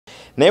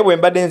naye bwe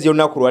mbadde nzi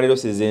olunaku lwaleero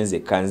sezenze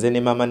kanze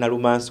ne Maama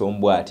Nalumansi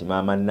ombwati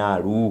Maama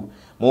Nalu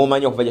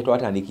mumanyi okuva gye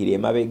twatandikira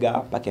emabega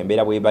paka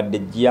embeera bwebadde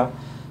jja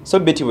so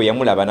Betty bwe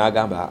yamulaba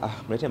n'agamba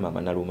mulete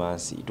Maama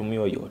Nalumansi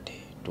tumyoyote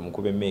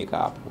tumukube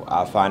make-up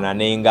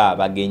afaanane nga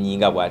abagenyi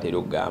nga bw'atera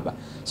okugamba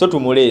so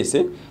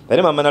tumuleese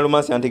naye Maama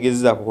Nalumansi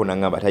yantegezezaako ko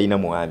nangamba talina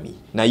mwami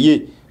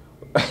naye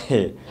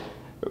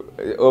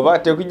oba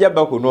tekujja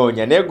bba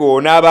kunoonya naye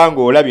gwonaaba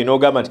ng'olabye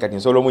n'ogamba nti kati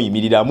nsobola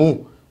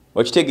omuyimiriramu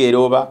okitegeera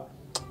oba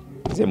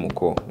nze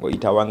muko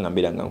ng'oyita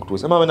wangambira nga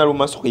nkutuusa Maama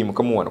Nalumansi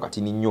okuyimukamu wano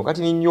kati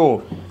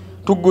ninyo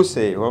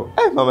tugguse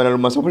Maama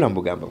Nalumansi obulamu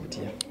bugamba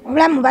butya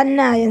obulamu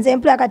bannaaye nze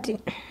mpula kati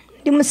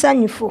ndi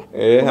musanyufu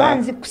oba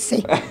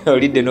nzikuse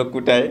olidde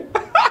n'okkutaye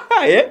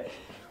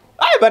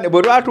bane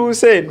bwe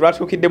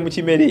twatuukidde mu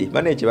kimere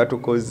bane kye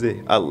batukoze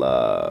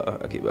Allah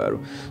akibaru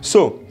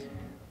so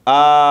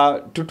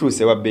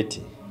tutuuse wa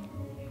Betty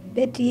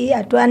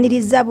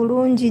atwaniriza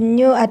bulungi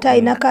nnyo ate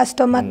alina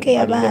customer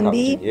care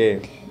bambi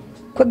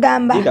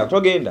kwegamba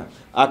togenda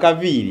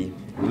akaviiri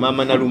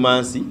Maama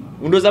Nalumansi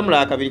ndoza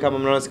mula akaviiri ka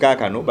Maama Nalumansi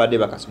kakano badde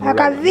bakasumula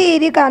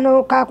akaviiri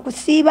kano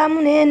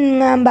kakusiibamu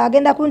n'engamba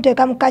agenda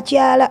kunteeka mu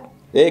kakyala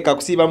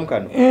kakusiibamu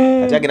kano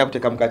kati agenda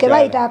kuteeka mu kakyala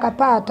kebayita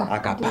akapaata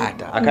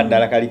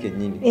akaddala kali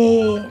kennyini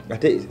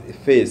ate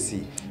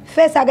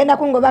face agenda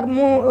kungoba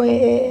mu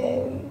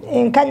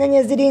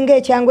enkanyanya ziringa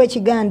ekyangu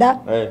ekiganda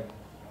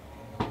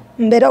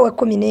mbeera we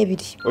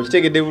 12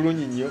 okitegedde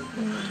bulungi nnyo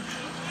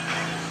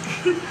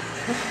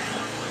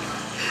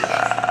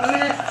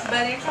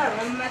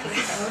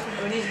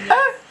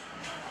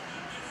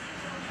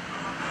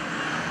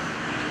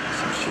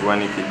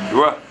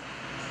kiwanikiddwa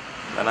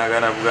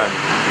banagana bugambi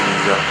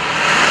kukkiriza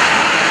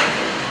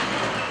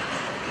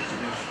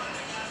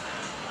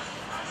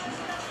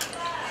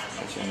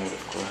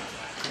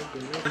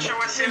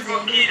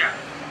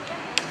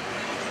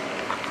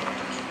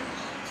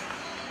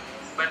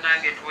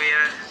banange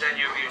tuweeraliza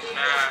nnyo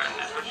byonna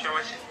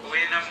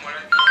wena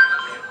mumola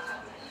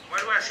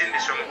waliwo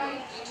asindisa omukulu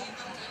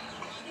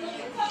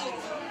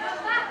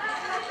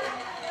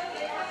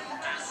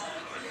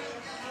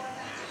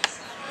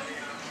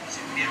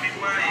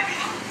ebiwa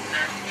ebiri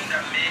natunda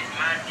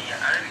madia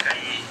alabika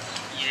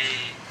ye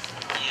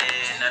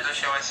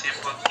Natasha wa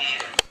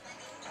Sempokira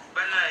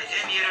banaye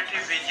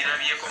NRTV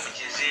girabyeko mu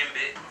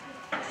kizimbe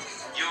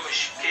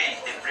Josh K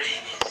the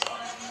Brains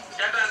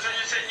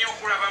tatanzanyuse nnyo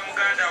okulaba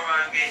muganda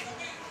wange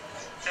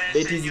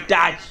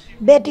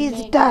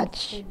Betty's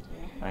Touch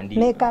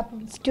makeup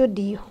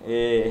studio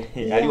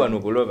ali wano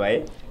buloba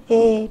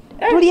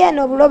tuli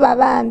eno buloba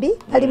bambi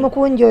ali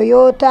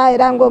mukunjoyota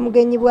era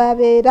ng'omugenyi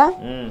bwabeera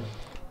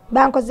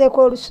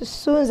bankozeeko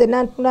olususu nze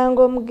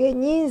nantulanga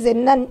omugenyi nze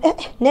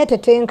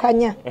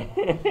netetenkanya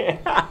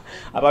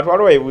abantu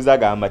waliwo ebuuza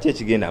gamba ki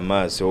ekigenda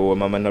maaso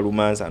Maama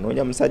Nalumansi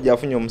anoonya musajja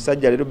afunye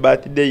omusajja leero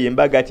birthday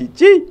embaga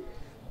kiki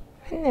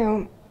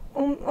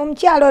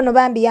omukyalo ono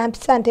bambi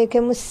yampisa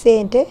nteekemu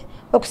ssente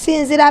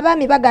okusinziira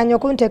abaami baganya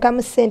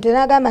okunteekamu ssente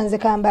n'agamba nze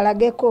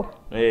kambalageko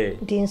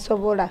nti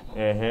nsobola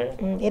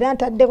era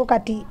ntaddeko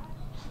kati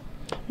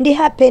ndi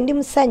happy ndi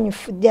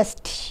musanyufu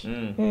just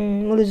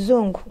mu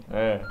luzungu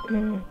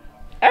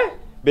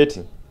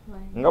Betty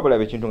nga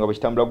bulabe ekintu nga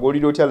bwekitambula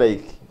gw'olira otya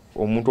like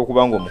omuntu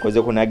okubanga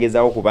omukozeko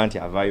n'agezaawo kuba nti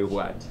avaayo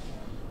bw'ati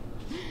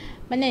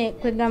bane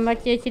kwegamba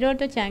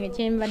kyekirooto kyange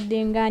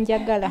kyembadde nga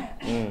njagala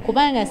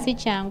kubanga si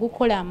kyangu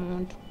kola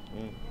muntu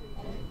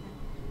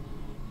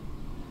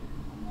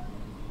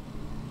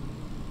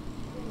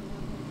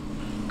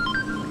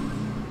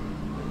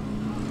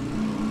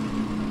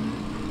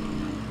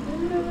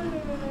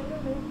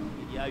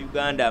ya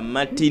Uganda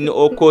Martin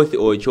Okoth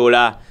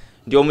Ochola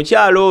nti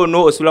omukyalo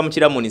ono osula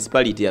mukira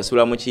municipality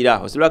asula mukira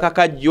osula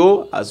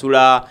kakajjo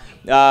asula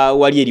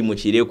wali eri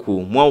mukireku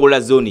mwawula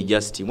zone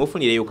just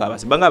mufunireyo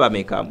kabasi banga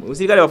bameka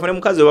musirikale bafune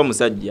mukazi oba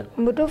musajja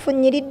mbutufu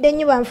nyiridde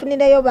nnyo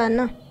banfunireyo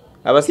bana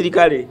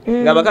abasirikale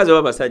nga bakazi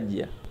oba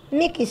basajja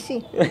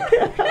mikisi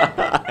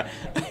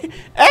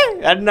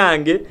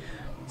anange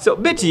so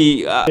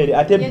Betty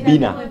ate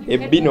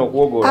ebina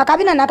okuwogola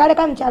akabina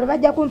nakaleka mukyalo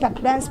bajja kumpa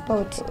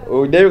transport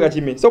odeyo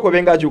katime soko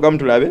benga akyuka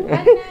mutulabe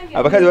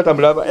abakazi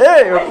batambulaba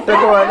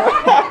tekowana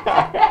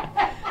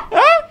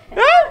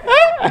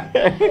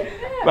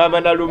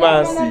Maama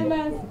Nalumansi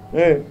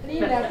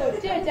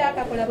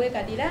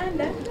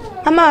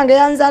mama wange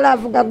yanzala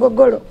avuga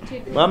gogolo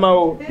mama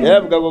wo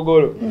yavuga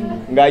gogolo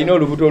ng'alina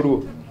olubuto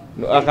lwo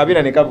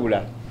akabina ne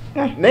kabula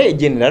naye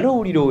general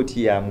owulira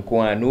otya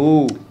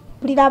mukwano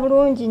mpulira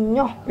bulungi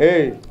nnyo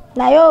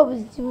naye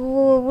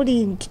obuzibu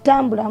buli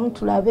ntitambulamu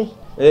tulabe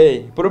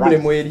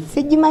problemu eri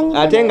sigimanyi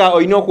ate nga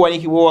olina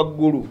okuwanikibwa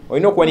waggulu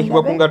olina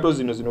okuwanikibwa ku ngato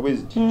zino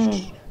bweziti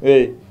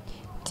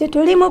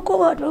tituli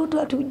mukuba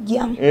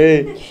tujjamu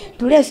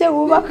tulese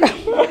bubaka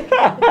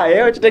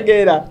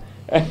okitegeera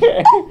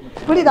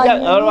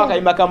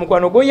akayimba ka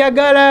mukwano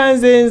goyagala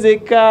nze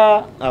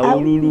nzeka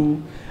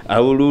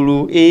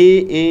awululu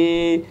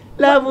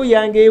Lavu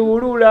yange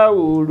ulula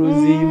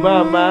uluzi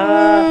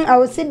mama.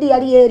 Awo Sidi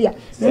yali area.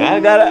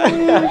 Sagala.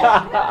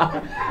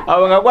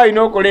 Awo nga kwa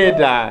ino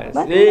koleta.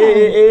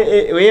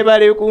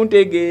 Webale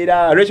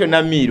kuntegeera Rachel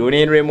Namiro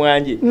nenwe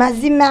mwanje.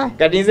 Mazima.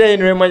 Kati nze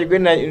nenwe mwanje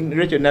kwena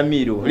Rachel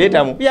Namiro.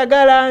 Leta mu.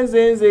 Yagala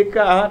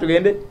nzenzeka.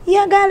 Tugende.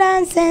 Yagala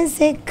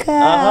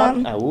nzenzeka.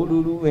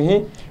 Awululu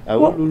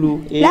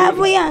awululu.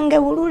 Lavu yange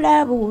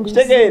ulula uluzi.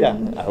 Kitegeera.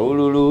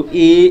 Awululu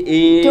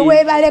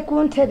Tuwebale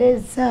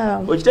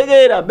kuntereza.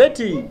 Okitegeera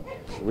Betty.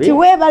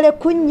 Tiwebale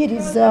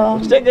kunyiriza.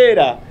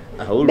 Okitegeera.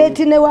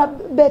 Betty ne wa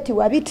Betty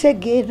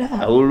wabitegeera.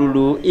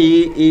 Awululu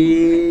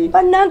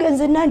Banange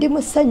nze nandi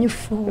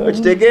musanyufu.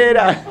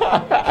 Okitegeera.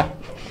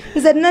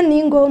 Nze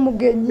naninga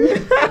omugenyi.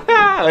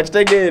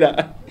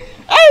 Okitegeera.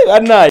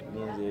 Banaye.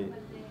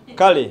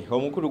 Kale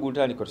omukulu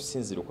gutandika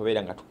tusinzira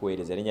okubeera nga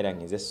tukuweereza erinnya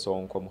lyange nze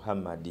Sonko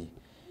Muhammadi.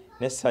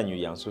 N'essanyu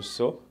lya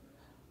nsusso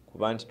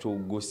kuba nti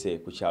tugguse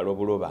ku kyalo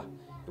Buloba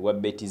ewa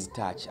Betty's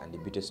Touch and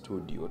Beauty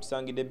Studio.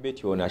 Tusangidde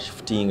Betty ono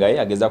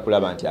ashiftinga ageza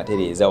kulaba nti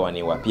atereeza wano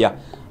ewapya.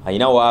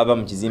 Ayina waava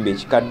mu kizimbe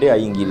ekikadde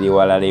ayingirira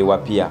ewalala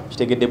ewapya.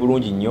 Kitegedde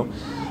bulungi nnyo.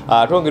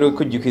 Twongera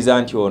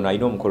okujjukiza nti ono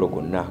alina omukolo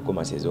gonna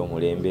gumaseza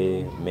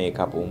omulembe,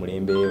 make-up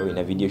omulembe,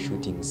 olina video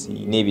shootings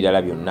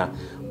n'ebirala byonna.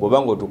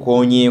 Bw'oba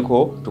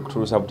ng'otukoonyeeko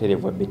tukutulusa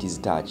butereevu wa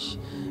Betty's Touch.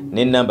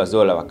 N'ennamba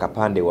z'olaba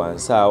kapande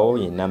wansi awo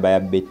y'ennamba ya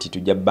Betty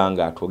tujja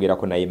bbanga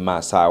twogerako naye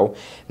maaso awo.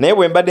 Naye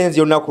bwe mbadde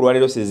nzija olunaku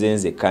lwaleero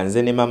sezenze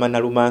kanze ne Maama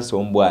Nalumansi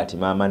ombwati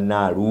Maama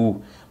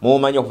Nalu.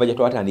 Mumanyi okuva gye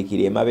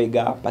twatandikira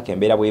emabega paka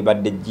embeera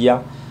bw'ebadde jja.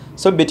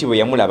 So Betty bwe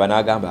yamulaba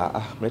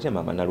n'agamba mulete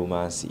Maama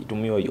Nalumansi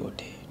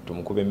tumyoyote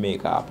tumukube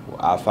make-up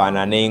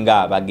afaanane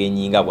nga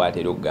abagenyi nga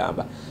bw'atera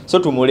okugamba. So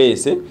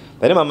tumuleese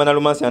naye Maama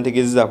Nalumansi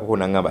yantegeezezzaako ko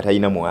n'agamba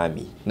talina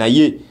mwami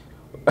naye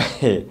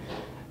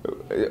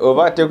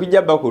oba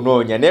tekujja bba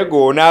kunoonya naye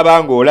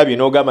g'onaaba ng'olabye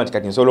n'ogamba nti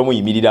kati nsobola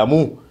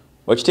omuyimiriramu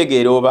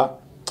okitegeera oba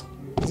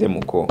nze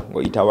muko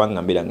ng'oyita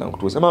waŋŋambira nga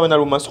nkutuusa Maama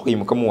Nalumansi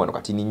okuyimukamu wano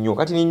kati ni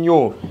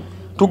nnyo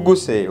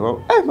tugguse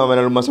Maama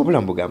Nalumansi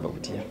obulamu bugamba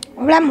butya?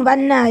 Obulamu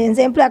bannaaye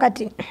nze mpula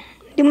kati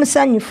ndi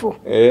musanyufu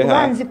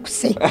kuba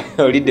nzikuse.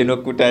 Olidde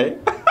n'okkutaye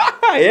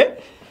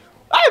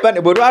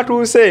bwe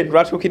twatuuse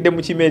twatuukidde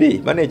mu kimere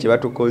bane kye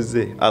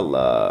batukoze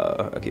Allah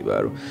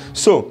akibaru.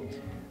 So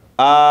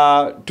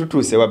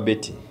tutuuse wa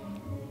Betty.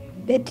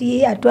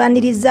 Betty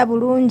atwaniriza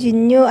bulungi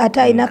nnyo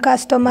ate alina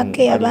customer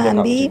care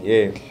bambi.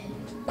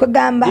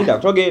 Kwegamba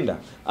togenda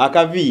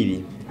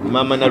akaviiri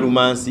Maama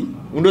Nalumansi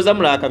ndoza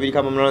mula akaviiri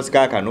ka Maama Nalumansi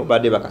kakano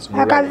badde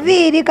bakasumula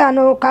akaviiri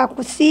kano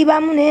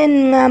kakusiibamu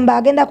n'engamba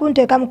agenda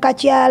kunteeka mu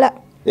kakyala.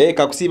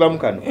 Kakusiibamu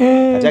kano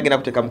ate agenda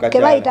kuteeka mu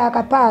kakyala kebayita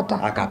akapaata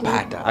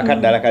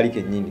akaddala kali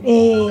kennyini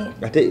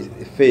ate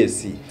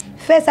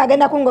face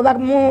agenda kungoba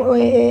mu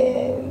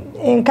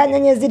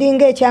enkanyanya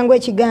ziringa ekyangu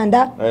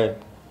ekiganda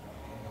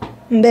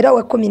mbeera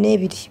we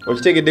 12.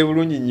 Okitegedde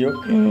bulungi nnyo.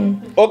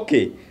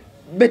 Okay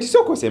Betty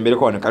soko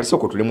sembereko wano kali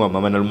soko tulemu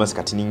Maama Nalumansi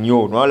kati ni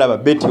nnyo nwalaba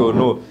Betty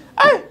ono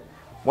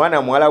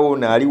mwana mwala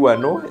wona ali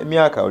wano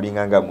emyaka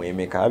olinganga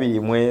mwemeka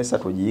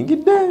 23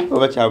 giyingidde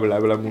oba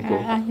kyabulabula muko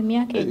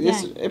emyaka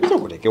ebyo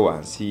kuteke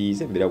wansi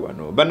sembera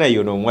wano bana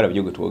yono mwala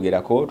byo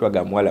gutwogerako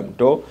twaga mwala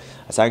muto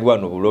asangibwa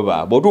no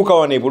Buloba botuka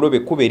wane Bulobe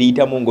kube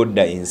liita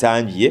mungodda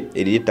ensanji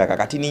erittaka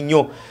kati ni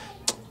nnyo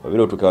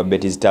obiro tukawa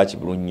Betty's Touch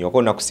bulungi nnyo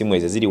ko nakusimu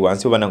ezo ziri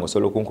wansi oba nango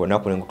solo kunkona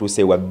ko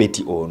nkutuuse wa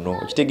Betty ono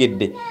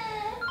okitegedde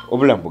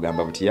obulamu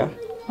bugamba butya?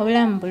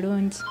 Obulamu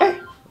bulungi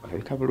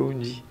olabika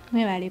bulungi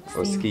mwebale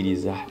kusinga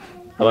osikiriza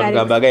abantu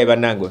gamba gaye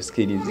banange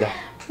osikiriza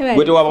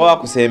gwe tewaba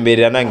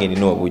wakusemberera nange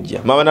nina obujja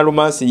Maama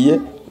Nalumansi ye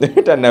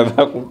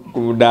tanava ku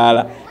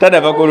mudaala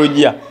tanava ku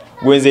lujja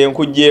gwenze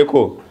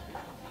nkujjeeko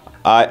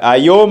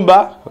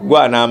ayomba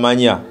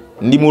gwanamanya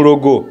ndi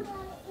mulogo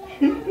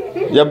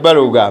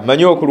yabbaloga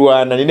manyi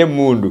okulwana nine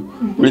mundu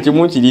buli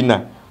kimu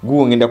kirina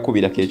guwo ngenda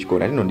kukubirako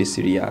ekikola nino ndi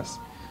serious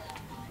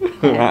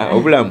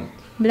obulamu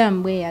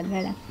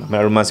bweyagala Maama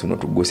Nalumansi uno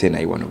tugguse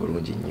naye wano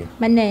bulungi nnyo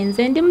bannaye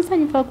nze ndi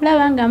musanyufu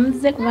okulaba nga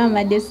muzze kuba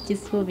mbadde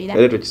sikisuubira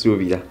era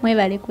tokisuubira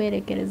mwebale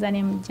kwerekereza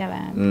ne mujja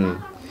bambi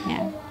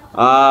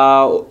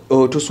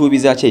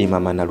tusuubiza ki eri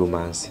Maama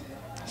Nalumansi?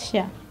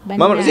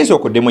 Mama sisi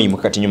okoddemu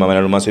oyimuka kati nnyo Maama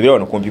Nalumansi obera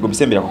wano kumpi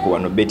kubisembera kwa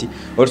wano Betty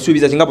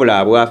otusuubiza ki nga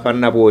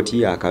bw'afaanana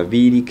bw'oti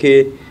akaviiri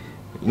ke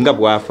nga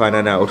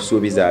bw'afaanana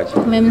otusuubiza ki?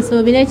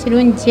 Memusuubira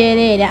ekirungi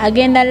kyereera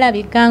agenda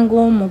labika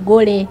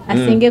ng'omugole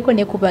asingeko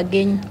ne ku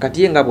bagenyi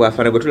kati ye nga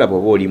bw'afaanana gwe tulaba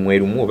oba oli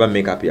mwerumu oba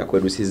make-up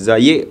yakwerusizza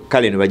ye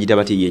kale ne bagita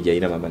bati ye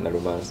gy'alina Maama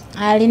Nalumansi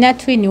alina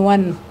twin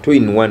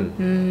one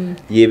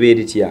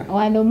yebeera etya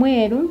wano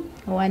mweru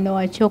wano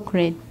wa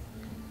chocolate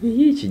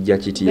kijja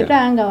kitya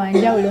betanga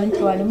wanjawulo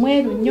nti wano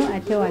mweru nnyo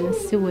ate wano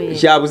si weeru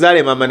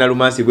kyabuzaale Maama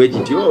Nalumansi bwe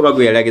kityo oba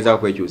gwe yalagezako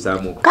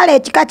kwekyusaamu kale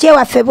ekika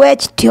kyewaffe bwe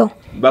kityo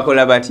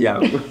bakola batya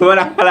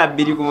wala kala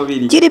 2 ku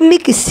mubiri kiri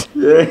mix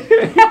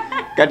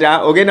kati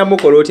ogenda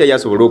mukola otya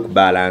yasobola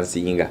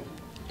okubalansinga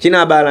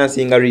Kina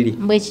balansinga really.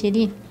 Mbwe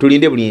kiri.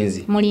 Tulinde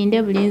bulinzi.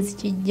 Mulinde bulinzi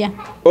kijja.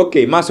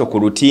 Okay, maaso ku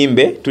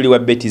lutimbe tuli wa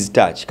Betty's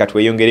Touch. Kati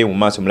weyongere mu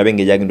maaso mulabe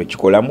ng'eja agenda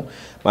okikolamu.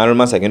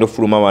 Nalumansi agenda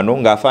ofuluma wano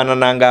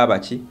ng'afaanana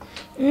ng'abaki?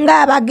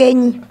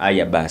 Ng'abagenyi.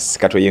 Aya basi,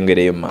 kati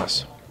weyongereyo mu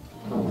maaso.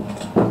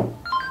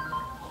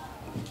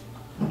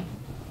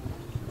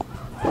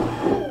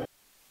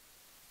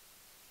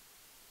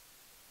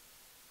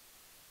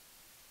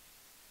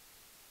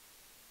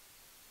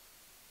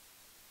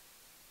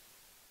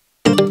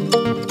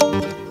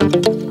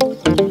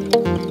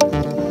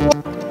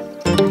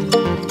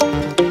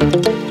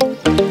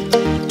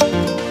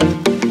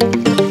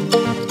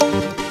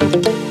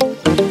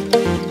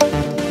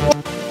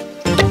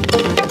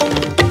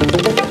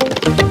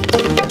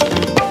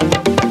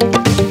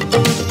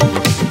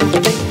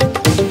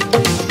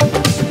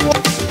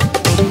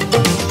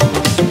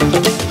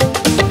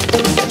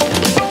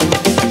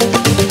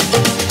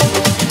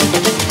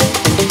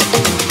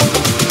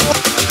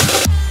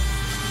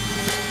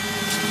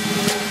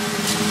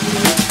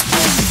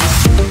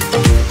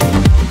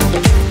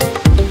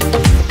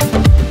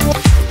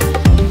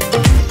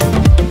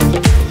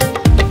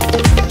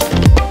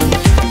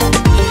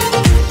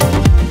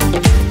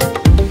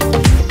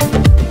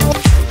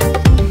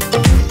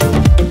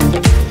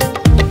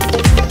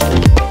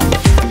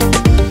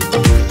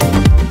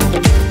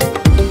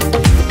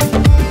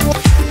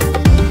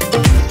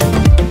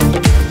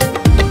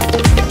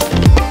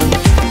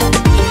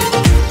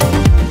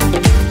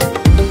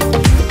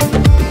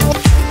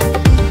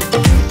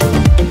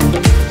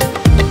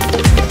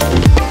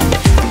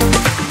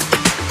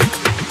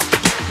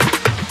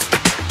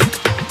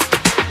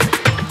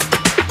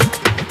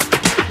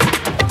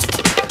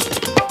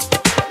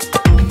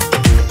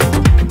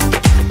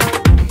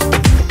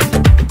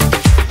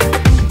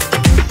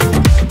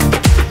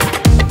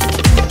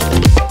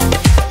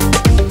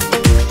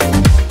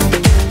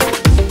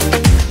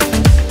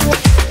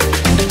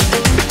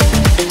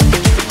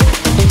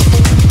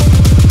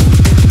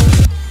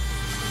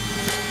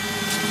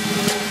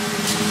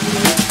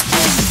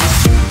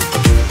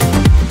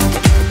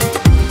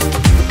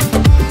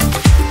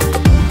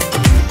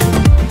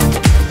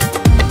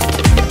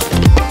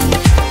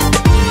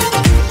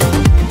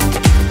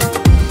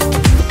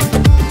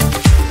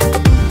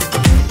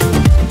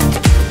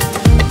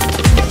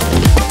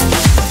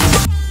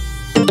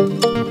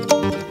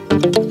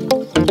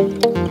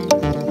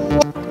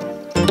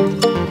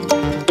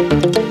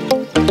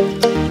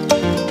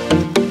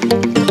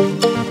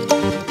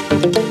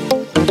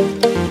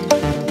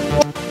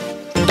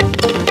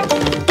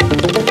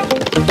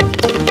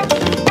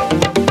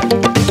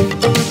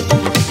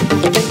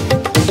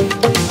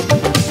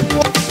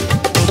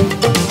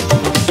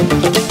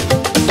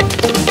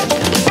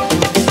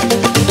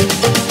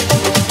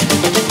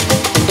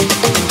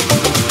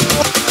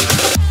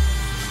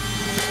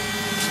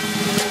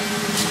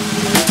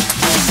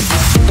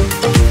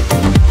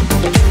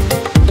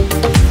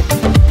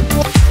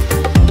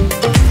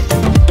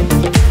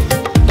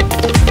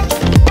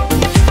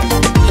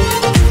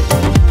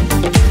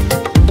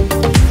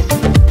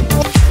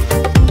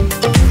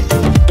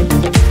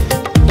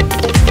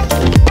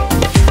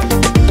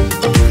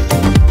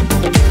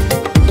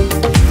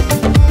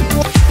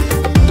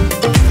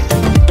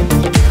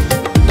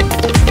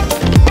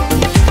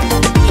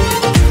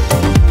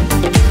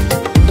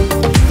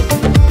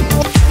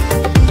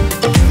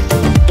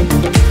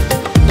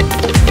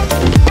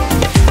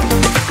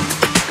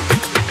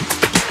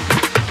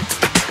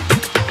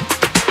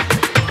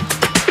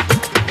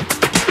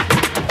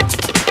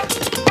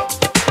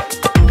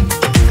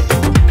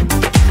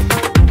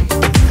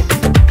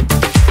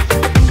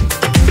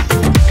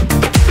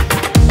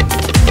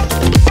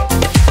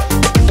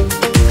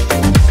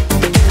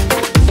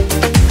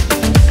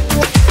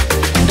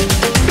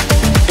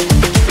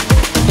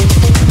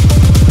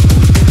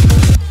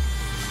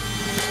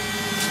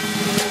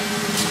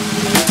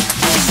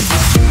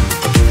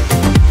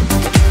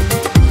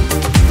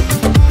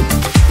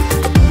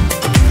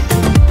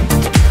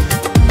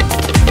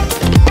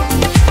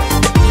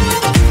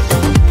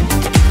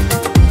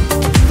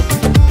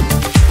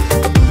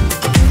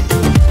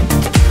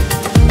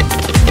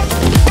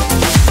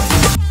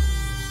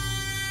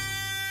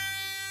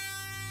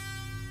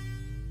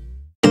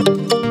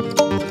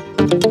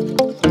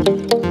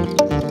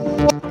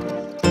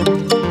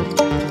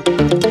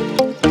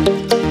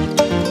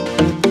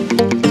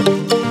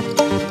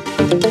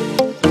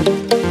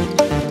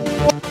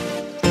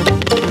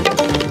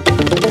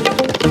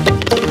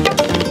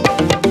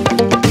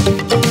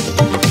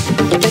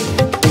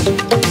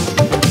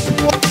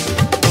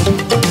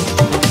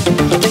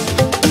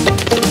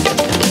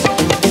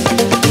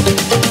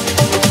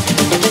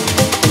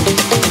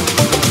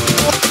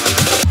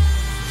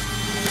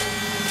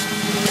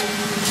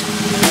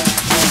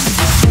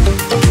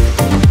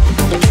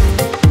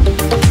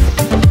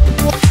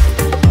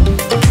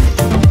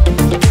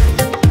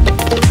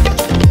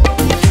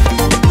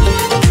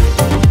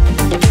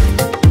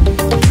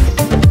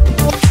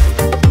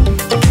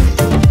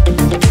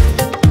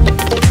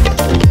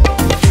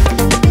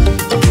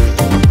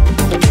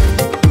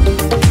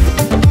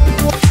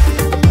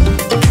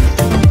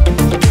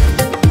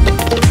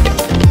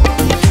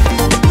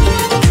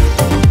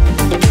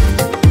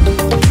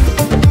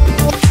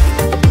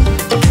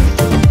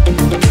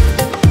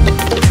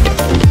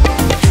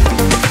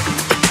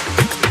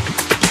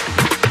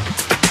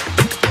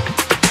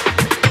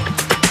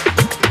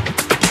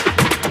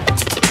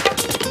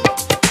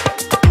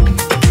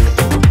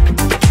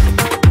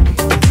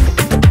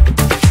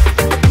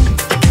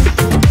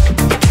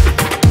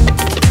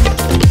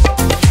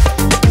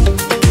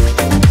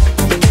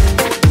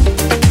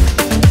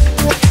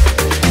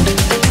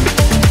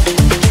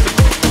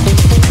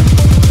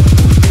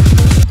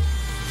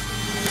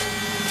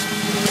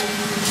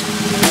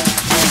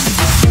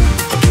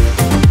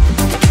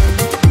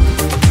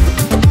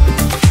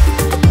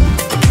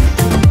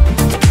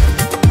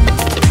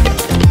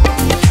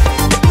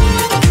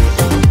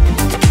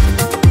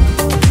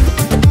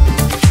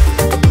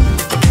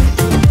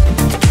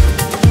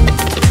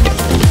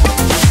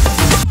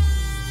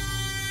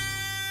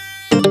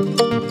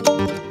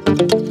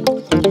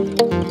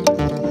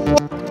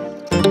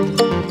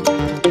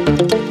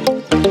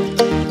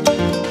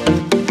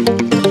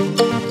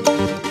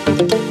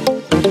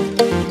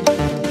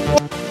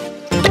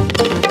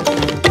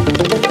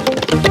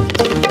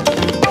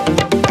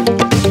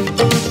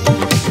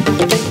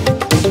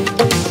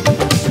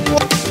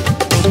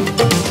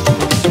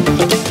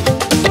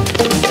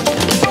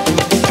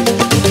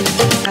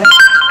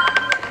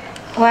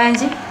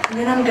 Wanji?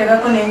 Nina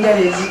mtekako nenjala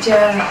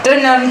ezikyala.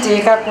 Tonna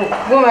mutekako.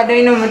 Gwobadde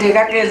olina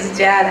omutekako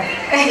ezikyala.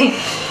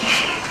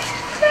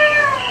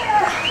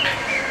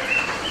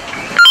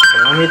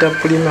 Bamuyita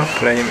prima.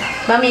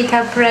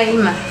 Bamuyita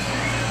prima.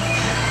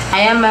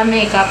 Ayamba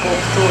makeup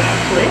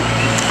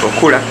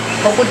okutuula.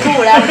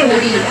 Okutuula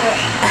akuliira.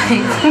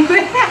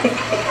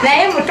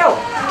 Naye muto.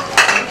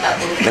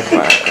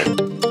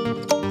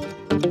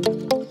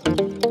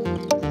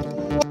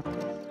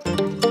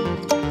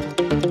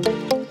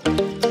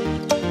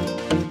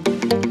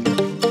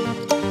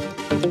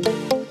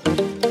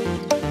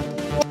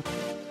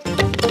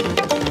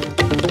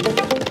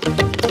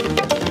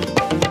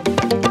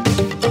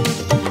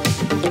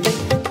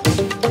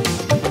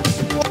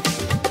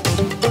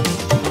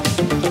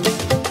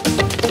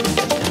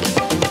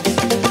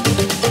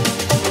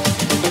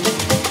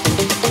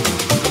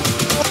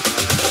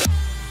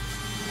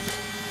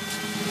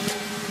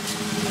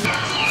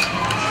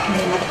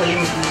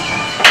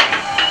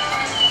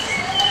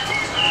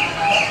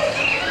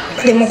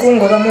 Bali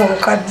mukungobamu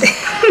obukadde.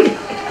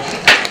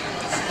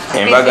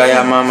 Embaga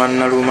ya maama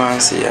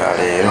Nalumansi ya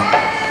leero.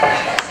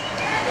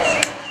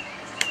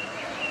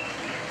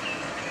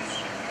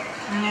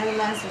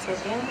 Nalumansi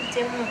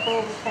sogemutemu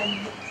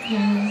obukadde.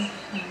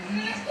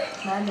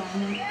 Baada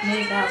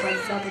neza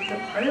abazza buto.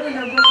 Aliwo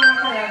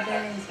nagwakaka ya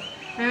Agenze.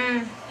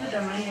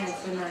 Otamanyi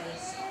ensona ye.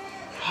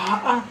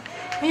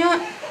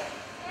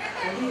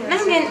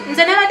 Nange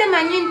nze nabadde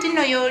manyi nti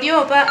no y'oli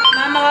oba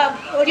maama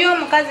oli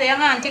omukazi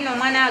eyagamba nti no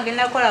omwana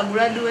agenda kukola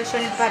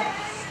graduation party.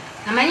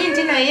 Amanyi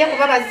nti no ye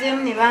kuba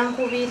bazzeemu ne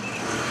bankubira.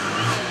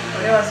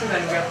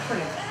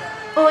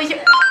 Oyo.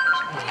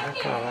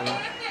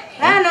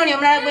 Oli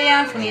omulala gwe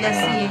yanfunira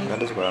si ye.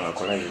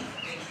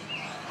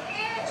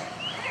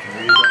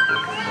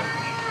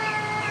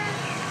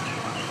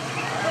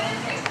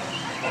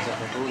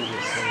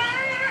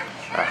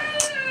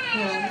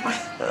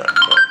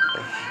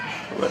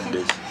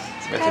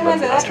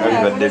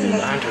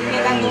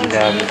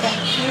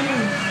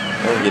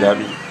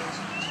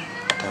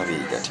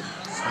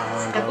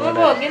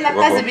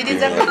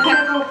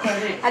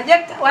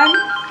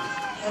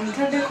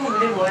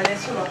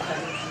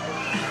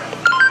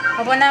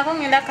 Abonako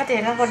ngenda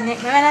kateekako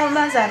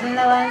Nalumansi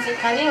atunda wansi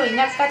kale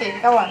olina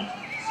kukateeka wano.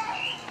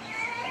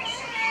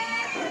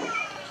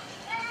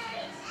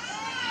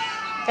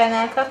 Kano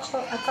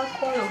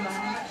akakoloma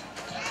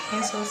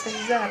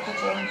ensoosezzaako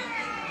kona.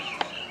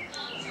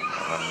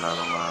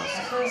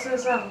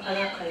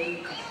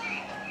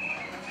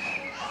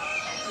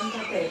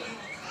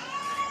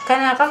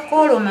 Kano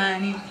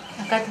akakolomani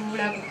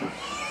akatuulako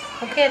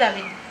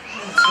okeerabye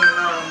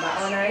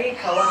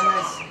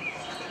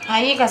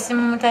ayiika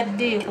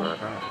simumutaddeeko.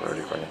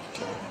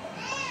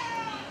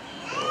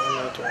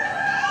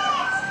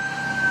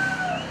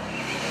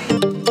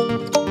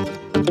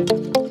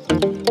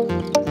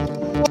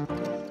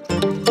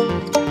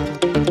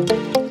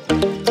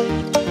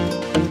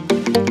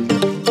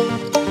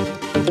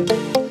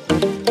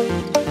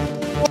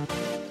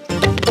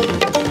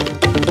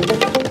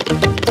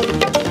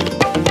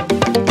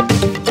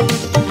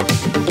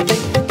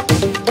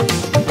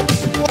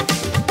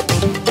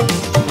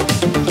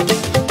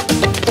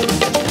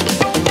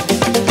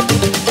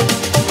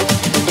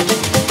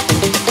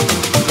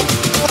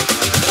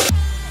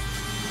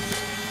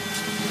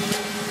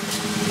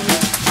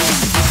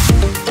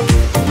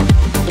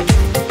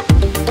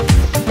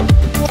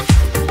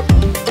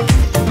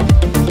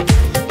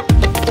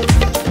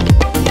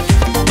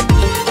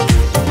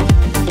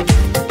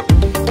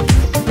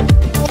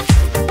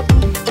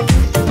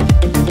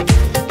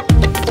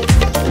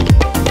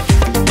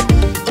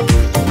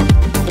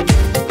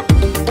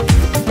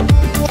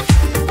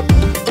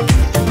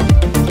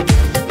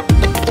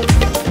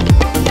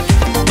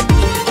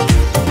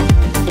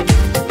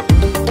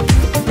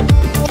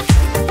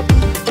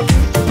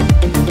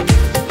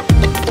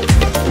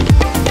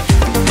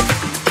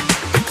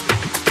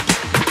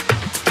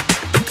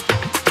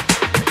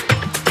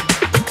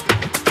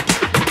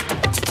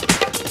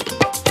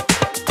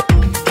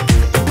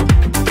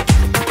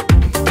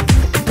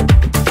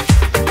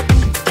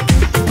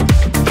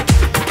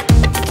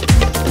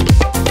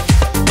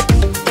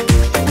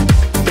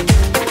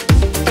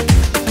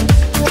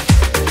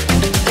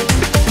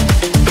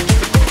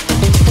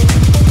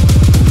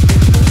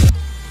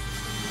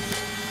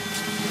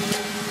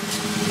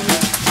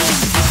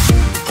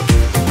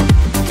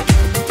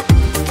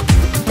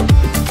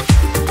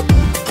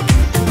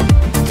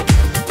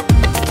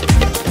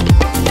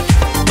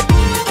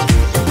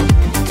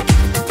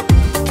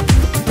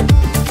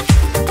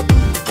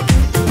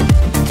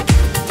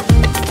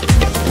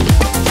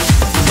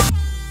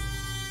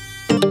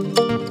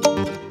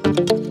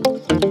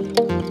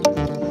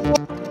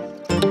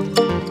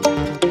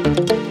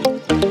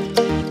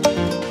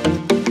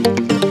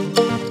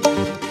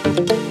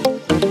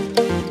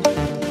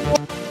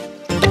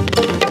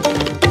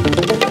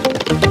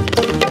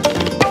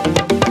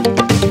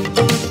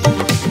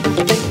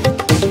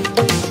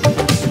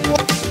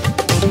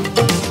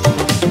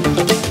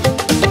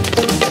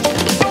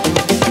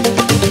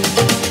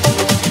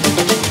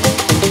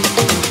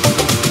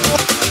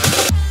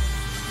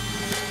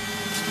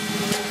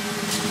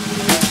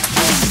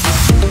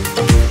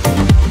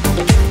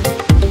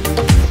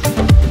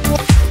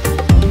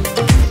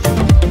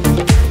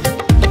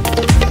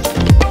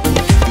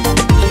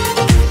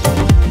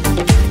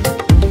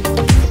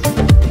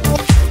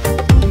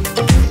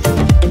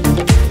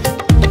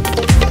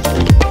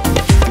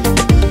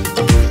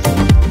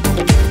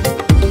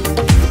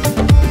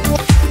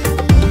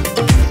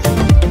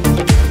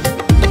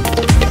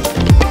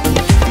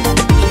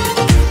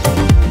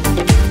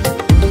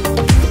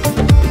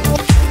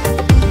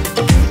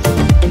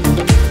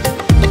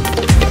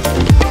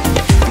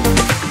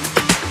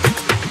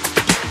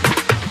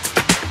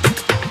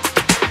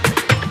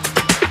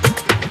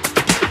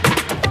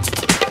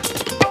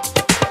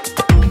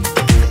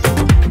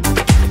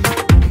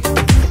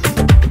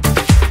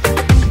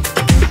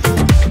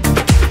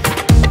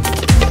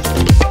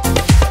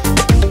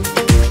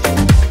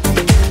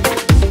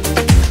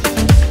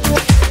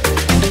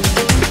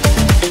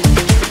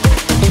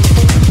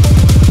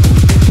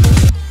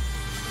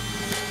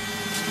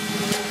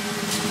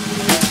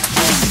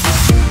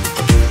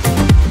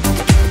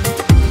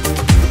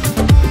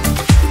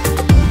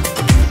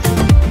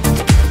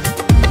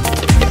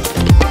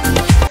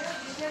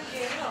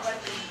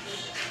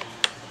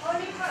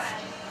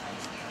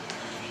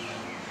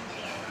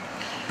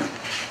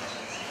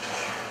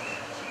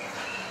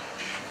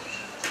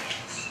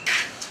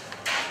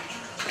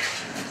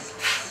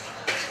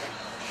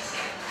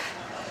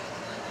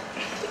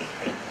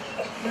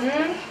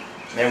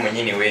 naye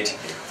mwenyini weeti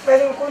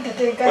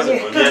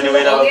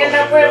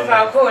ogenda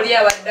kwevaako oli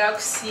abadde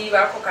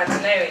akusiibaako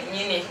kati nayo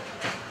nnyini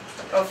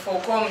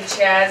ofuuka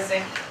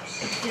omukyaze.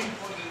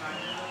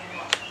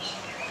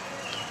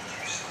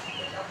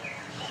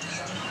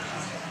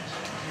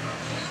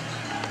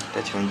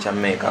 tekirungi kya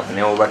makeup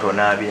naye oba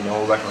tonaabye naye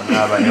oba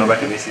tonaaba naye oba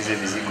tebesiza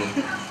ebizigo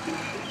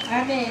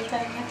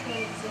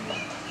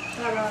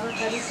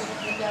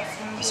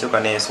soka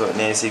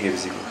nesiiga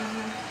ebizigo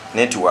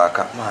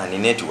netiwaaka maani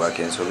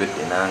netiwaaka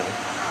ensobedde nange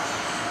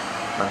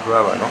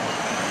batulwa bano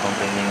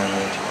kompaininga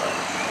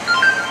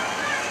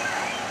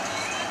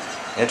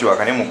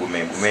netiwaaka ne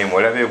mugumegumeemu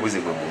olaba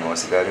ebuzigo gume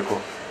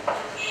osigaleko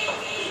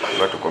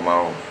oba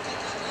tukomawo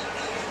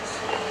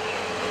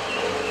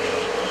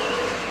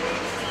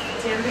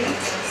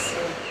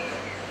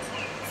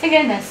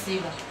sigenda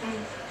siba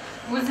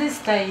buzi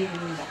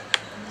sitayinda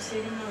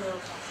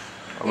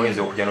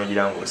oyinza okujja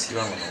nogira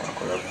ngaosiba nga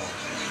wakolako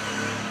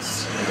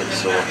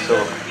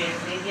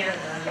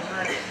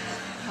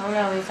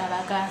awula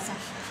wekalakasa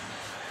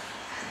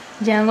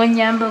jangu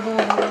nyambako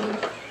obululu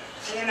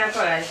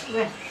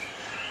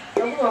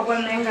okuba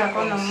okwonengako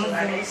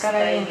nomuzi ekala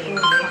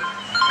yentuufu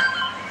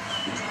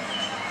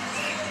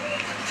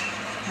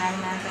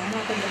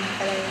nanzanyakuja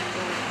mukala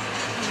yentuufu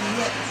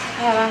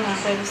abanga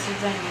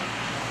nkwebusiza nyo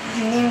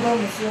ninga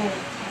omuzungu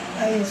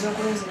ayinza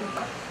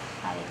okunziruka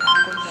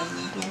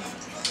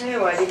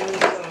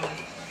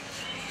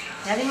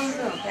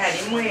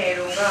yali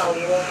mweru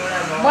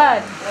ngaowomulama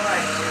bwati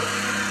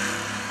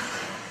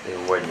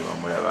ewanyi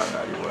bamulaba nga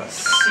ali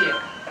wasi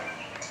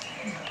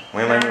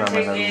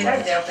mwemanyi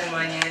ajja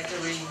kumanya nti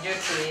bulijjo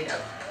twera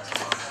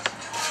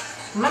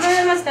mama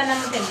yamasita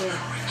namutegera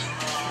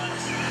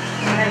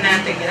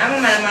nategera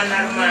mumalama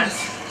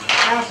nalumansi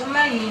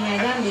akumanyi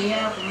agambye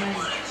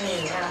yakumanyi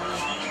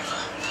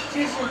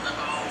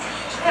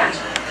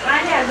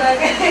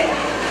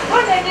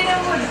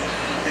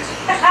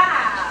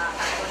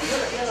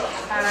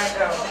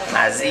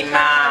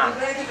mazima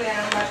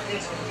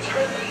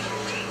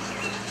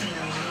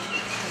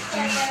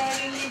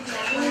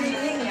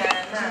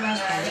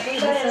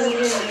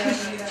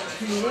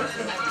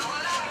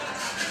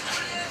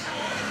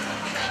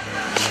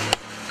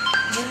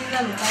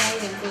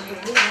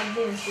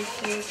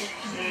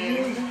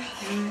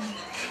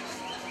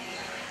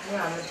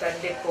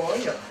amutaddeko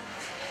oyo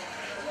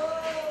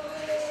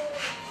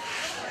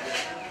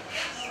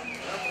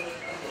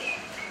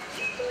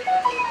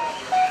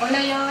ono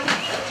yoli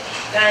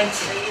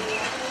lanki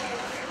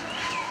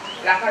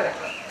lakala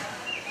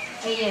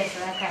yes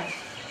lakala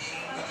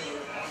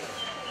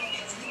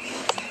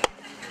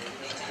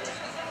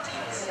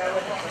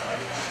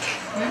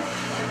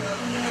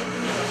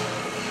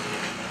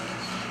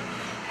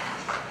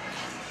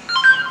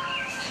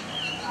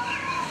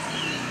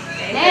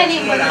neni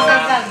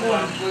nkozeseza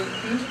guni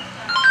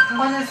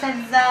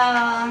nkozeseza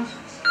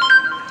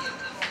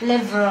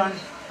Levron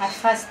at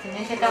first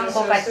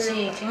netekamuko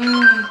kakiiki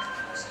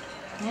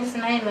naye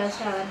simanyi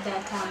lwaki abadde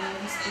ataamu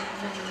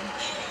ebisigamu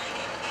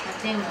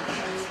ate nga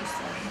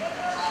ayibisana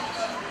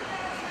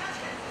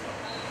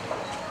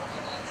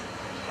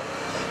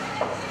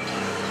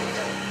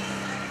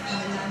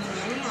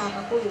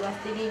akakuli wa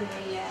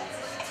 3 years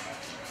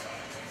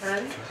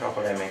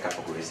tukakola makeup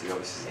kubisiga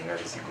busizinga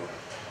bisigo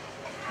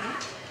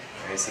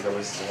ebisiga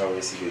busizinga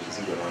bisigo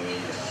ebizigo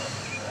noninda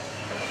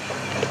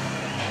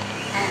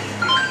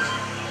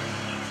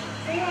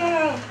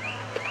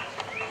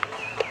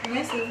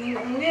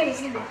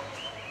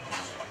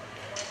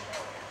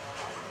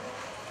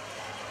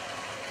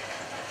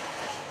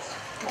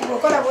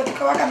okola bwoti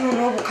kabaka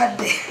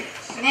n'obukadde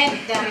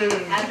nedda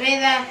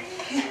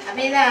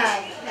abeera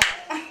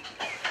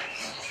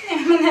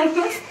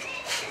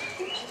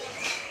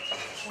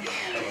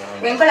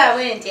bwenkola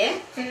bwenti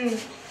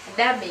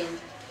dabe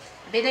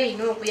abeera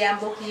erina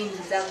okuyamba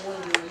okuyingiza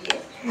gunyuye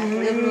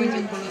akole bulungi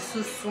ku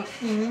lususu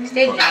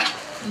kitedda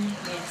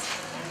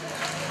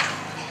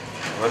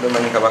obadde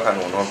omanyi kabaka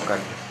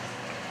n'obukadde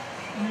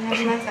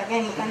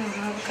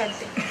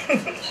obukadde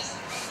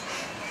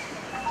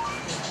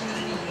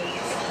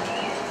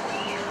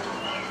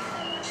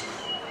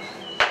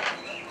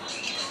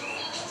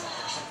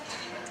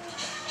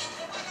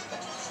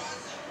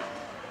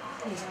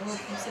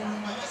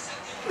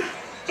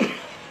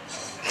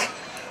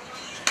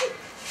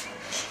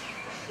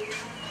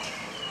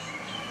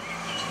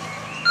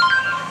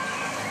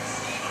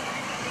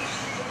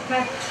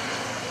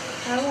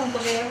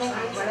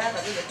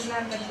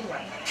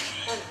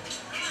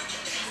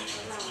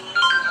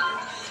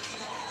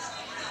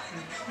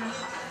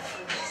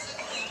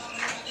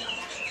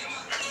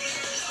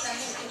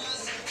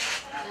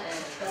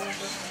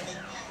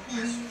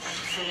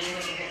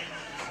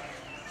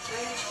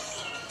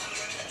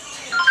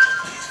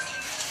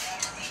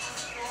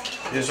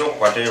Eso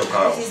kukwata eyo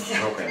kawo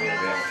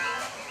okwenyebeera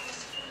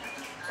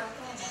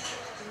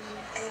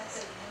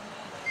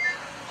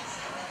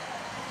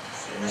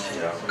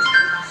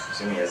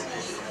simu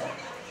yazikirira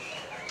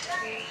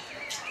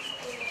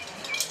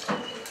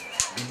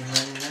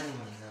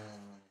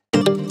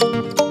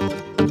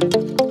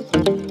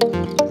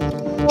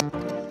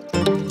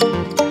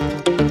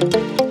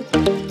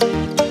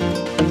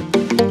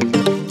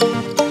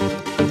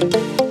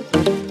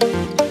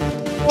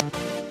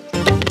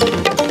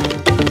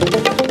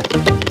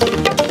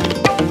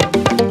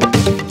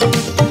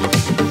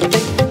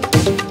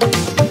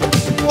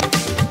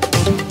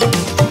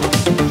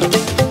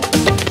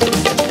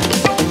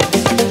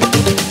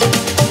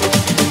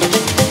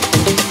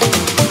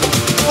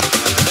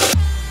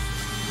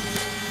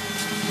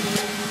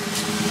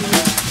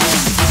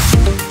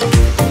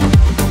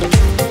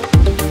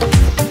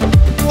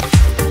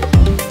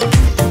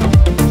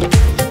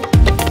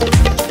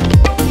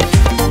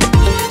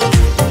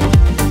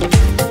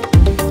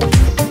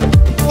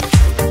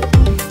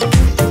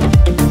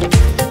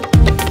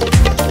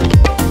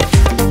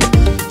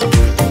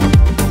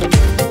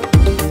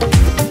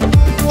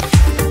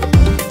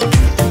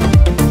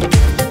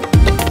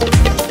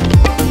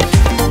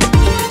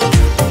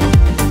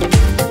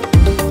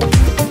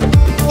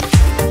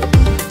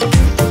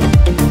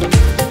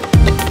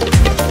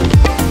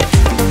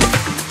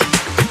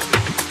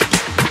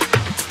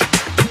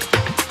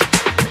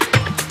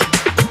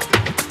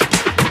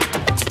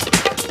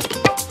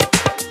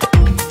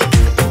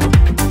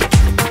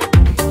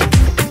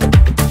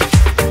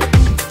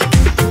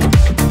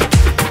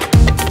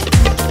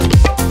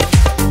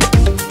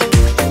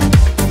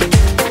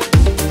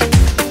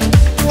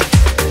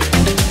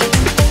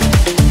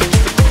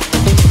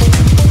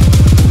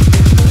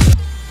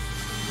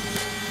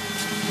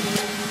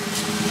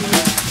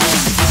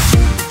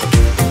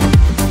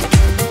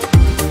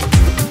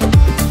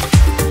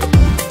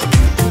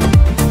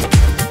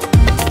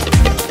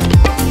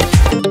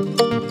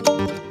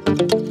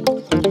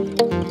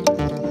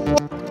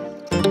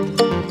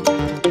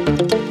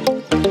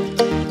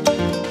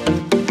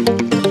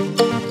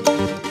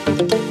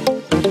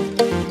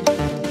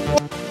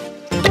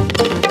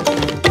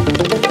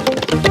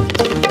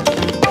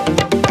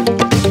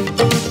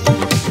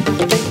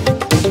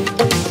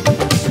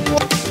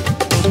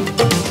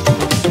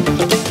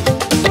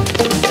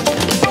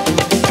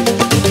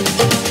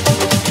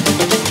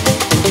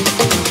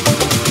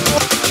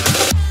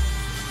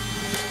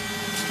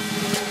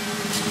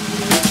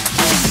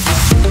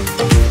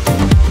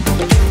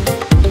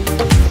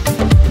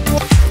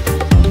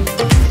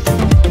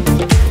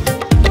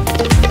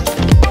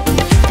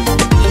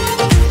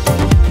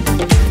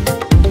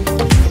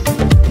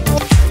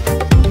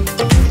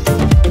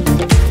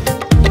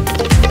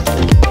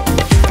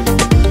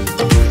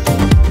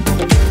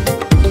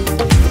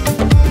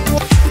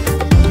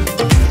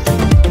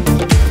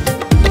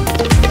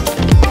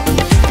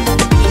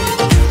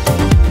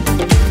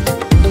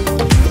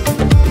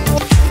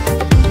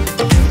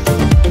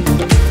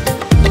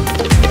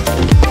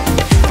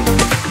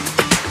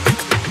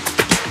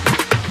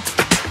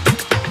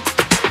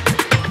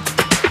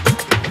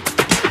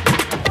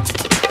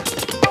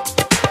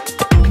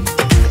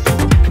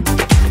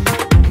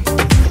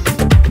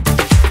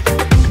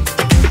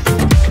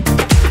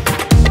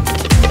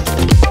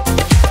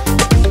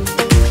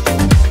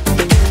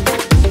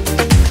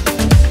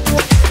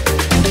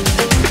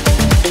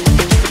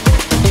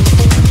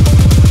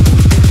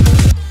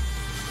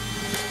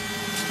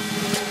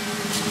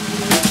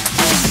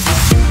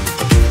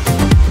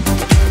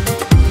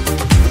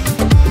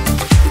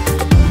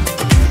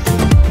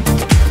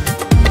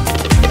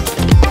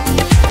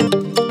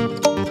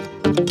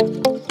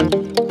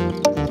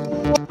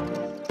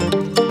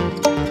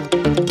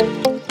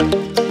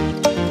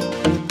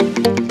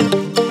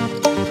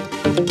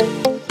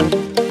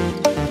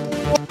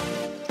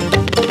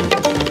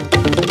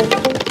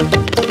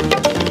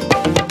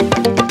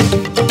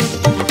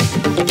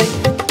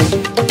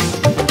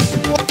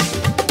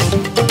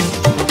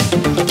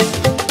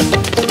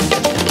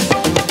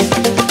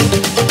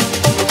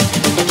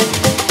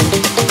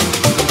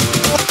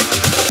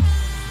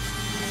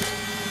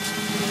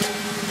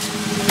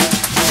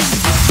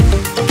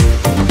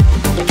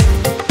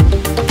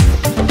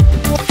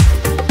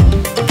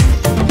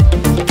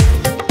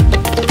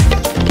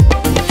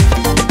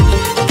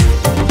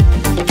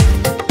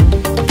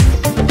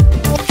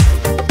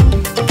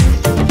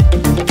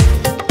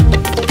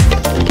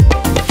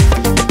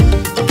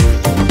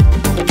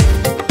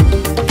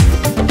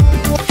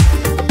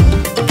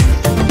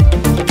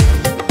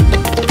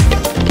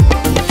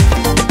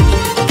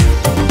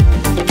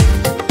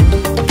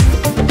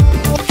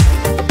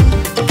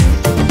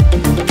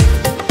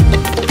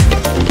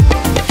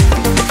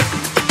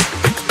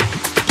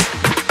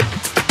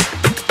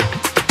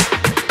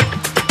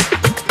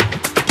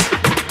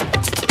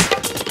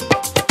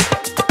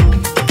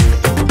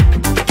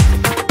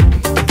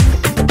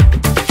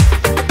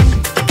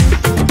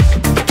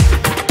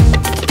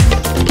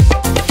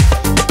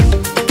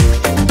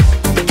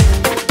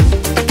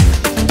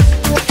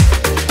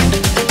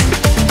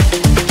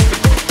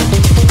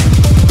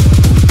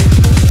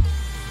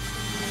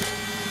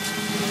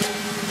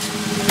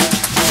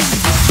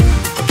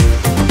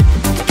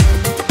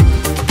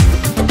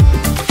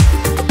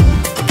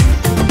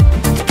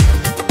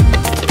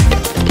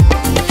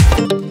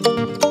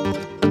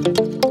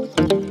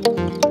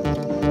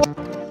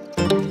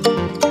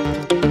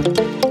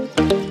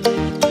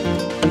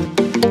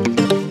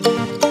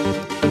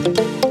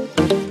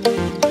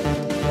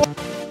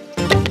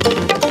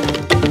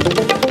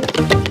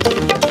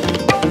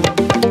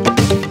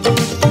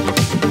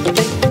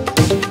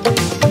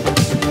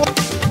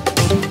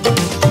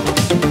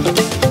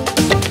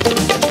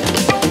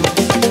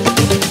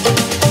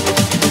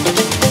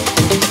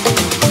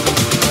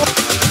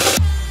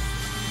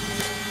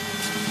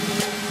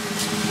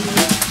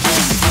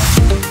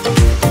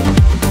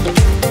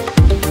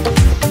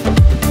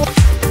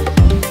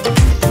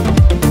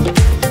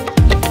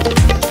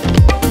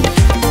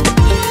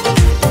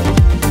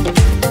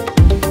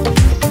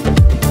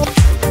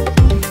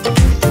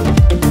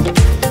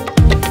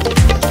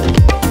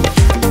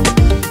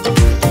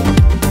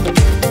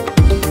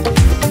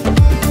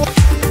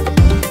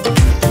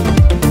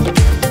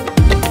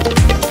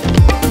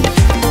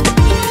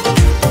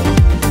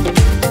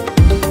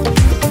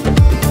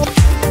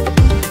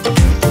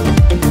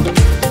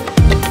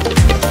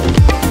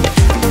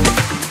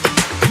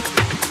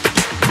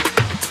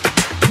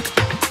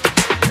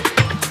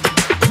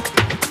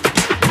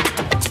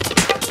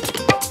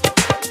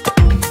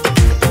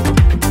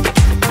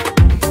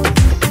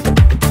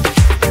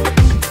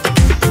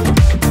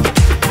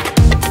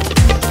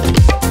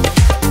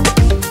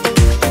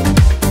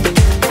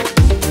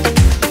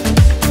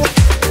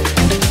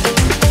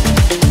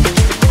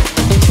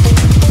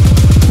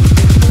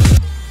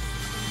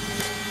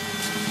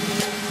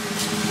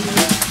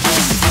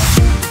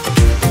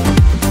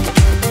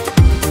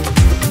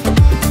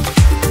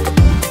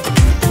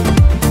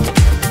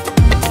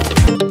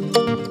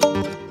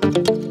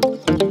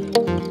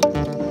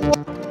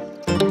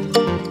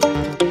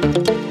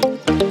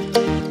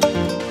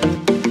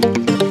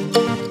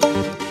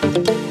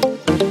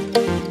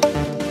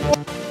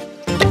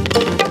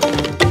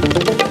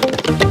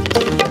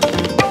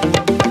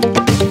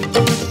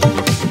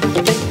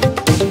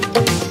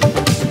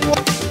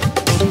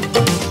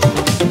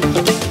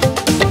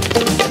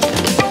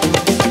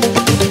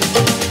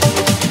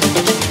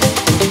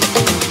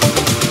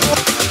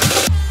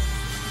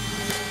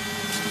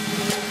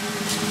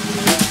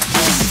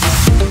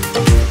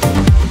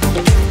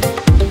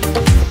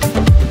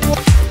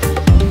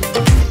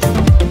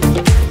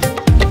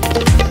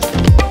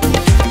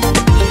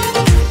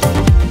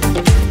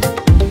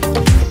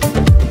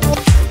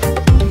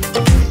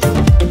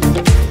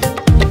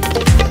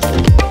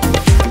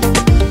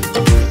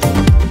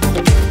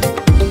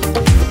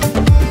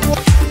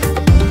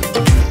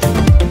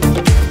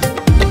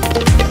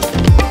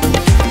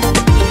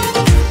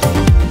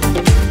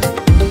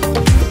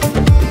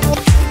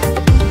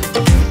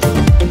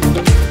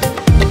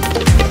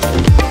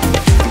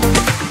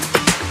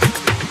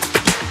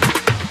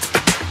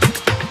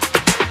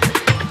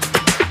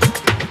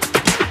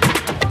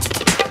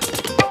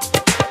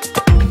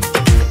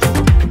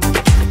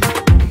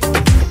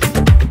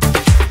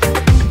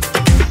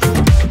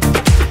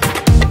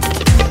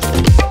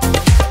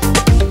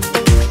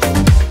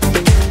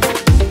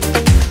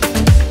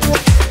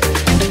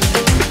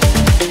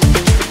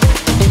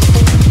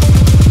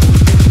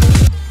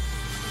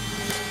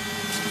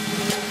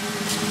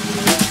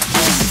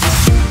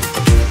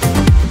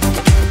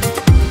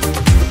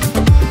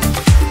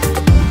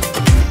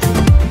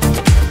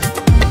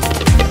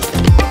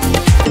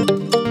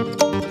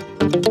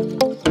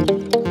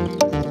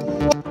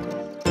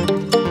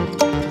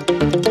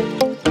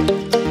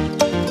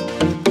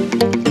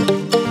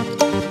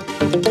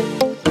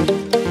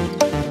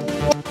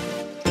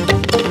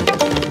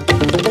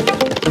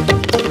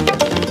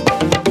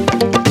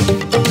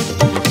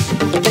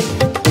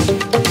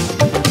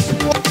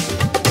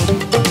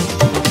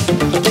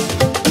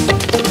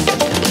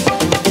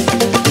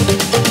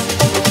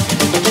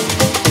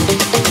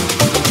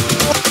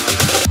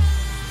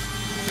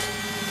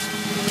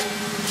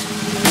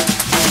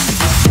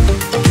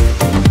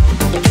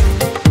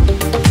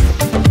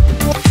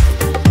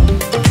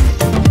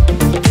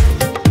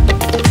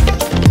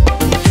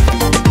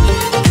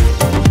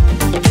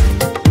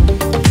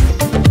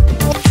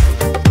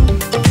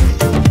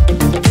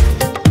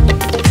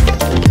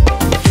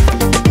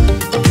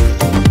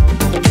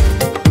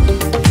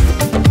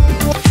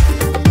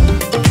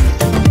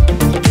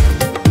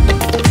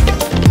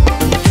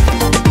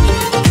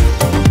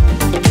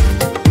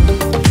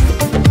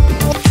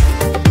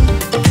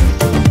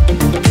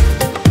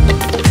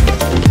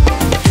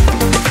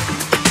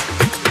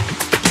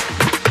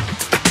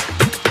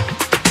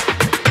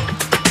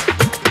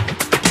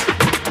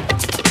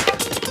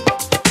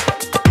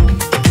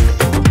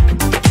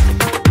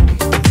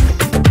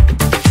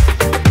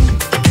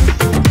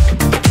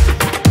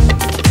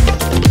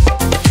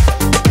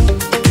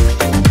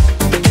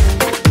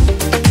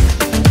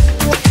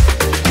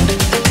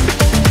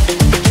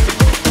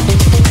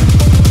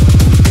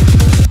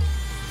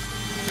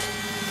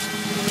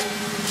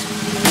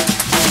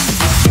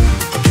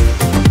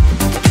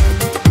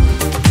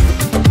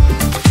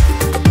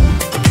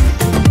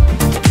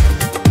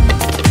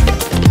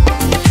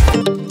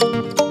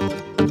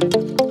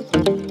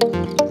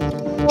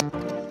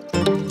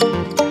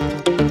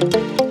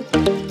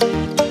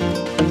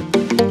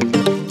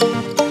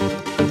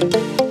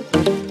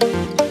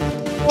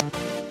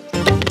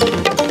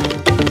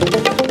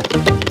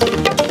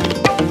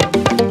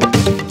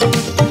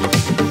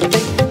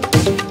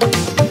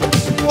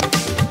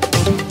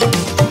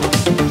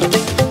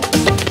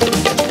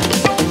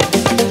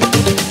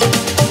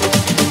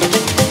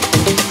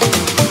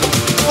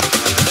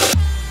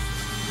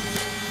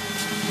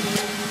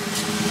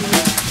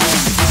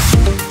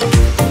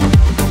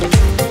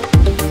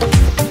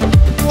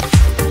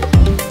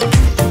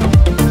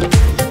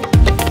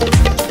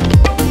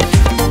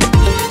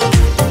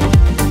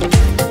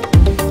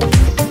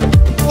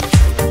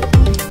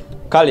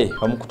kale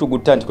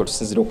omukutugutta nti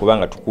tusinzira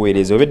okubanga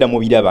tukuweereza obedda mu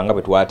biraba nga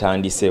bwe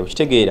twatandise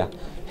okitegeera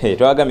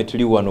twagambe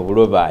tuli wano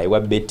buloba ewa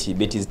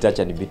Betty's Touch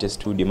and Beauty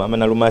Studio Maama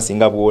Nalumansi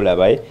nga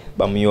bwolaba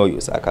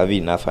bamuyoyosa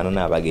akabiri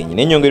n'afaanana abagenyi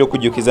n'ennyongera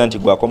okujjukiza nti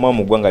gwakomawo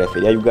mu ggwanga lyaffe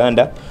erya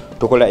Uganda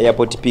tukola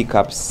airport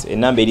pickups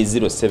enamba eri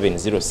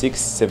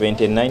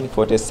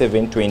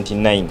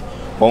 0706794729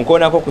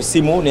 onkoonako ku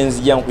simu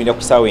nenzija nkulinda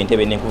ku ssaawa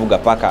entebe nenkuvuga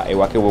paka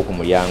ewake w'oku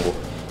mulyango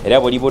era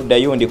bw'oli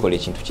boddayo ndikola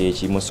ekintu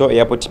kyekimu so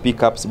airport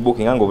pickups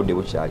booking nga obudde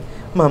bukyali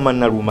Maama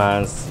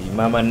Nalumansi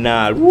Maama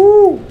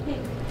Nalu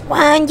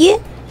wangi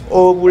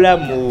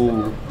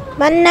obulamu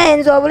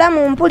bannayenza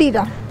obulamu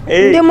mpulira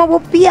ndi mu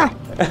bupya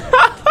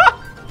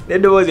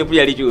n'eddoboozi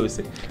empulya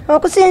likyuse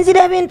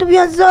okusinzira ebintu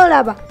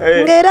by'ozolaba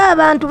ng'era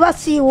abantu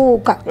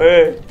basiiwuuka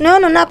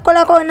noono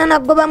nakkolako wena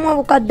naggobamu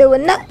obukadde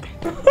wenna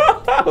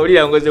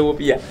olira ngoze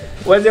bupya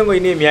waze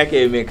ng'olina emyaka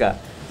emeka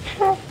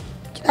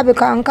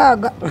kirabika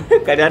nkaaga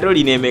kati ate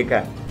olina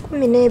emeka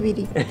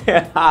 12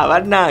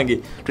 bannange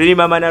tuli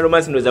Maama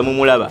Nalumansi ndoza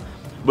mumulaba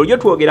bulijjo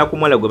twogera ku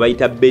mwala gwe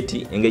bayita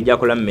Betty engeri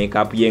gyakola mu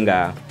makeup ye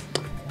nga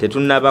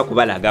tetunnaba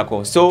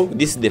kubalagako so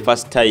this is the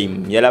first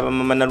time yalaba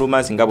Maama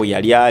Nalumansi nga bwe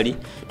yali ali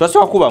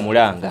twasooka kuba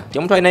mulanga ti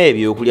omuntu alinayo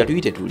ebyokulya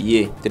tuyite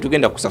tulye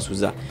tetugenda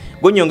kusasuza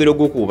gonyongero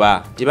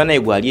gwokuba tebanaye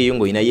gwaliyeyo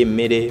ng'olinayo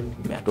emmere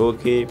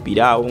matooke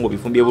piraawo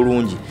ng'obifumbye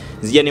bulungi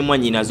nzija ne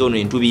mwanyi nazo ono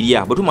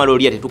entubirya bwe tumala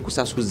olya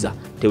tetukusasuza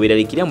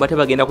teweeralikira mbu ate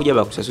bagenda kujja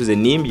bakusasuza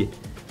ennimbye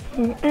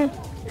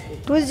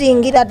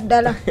tuzingira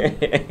ddala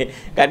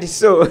kati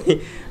so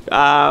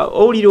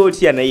owulira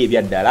otya naye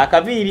ebyaddala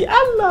akaviiri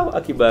Allahu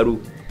akibaru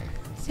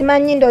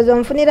simanyi ndowooza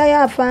onfunirayo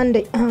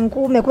afande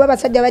ankuume kuba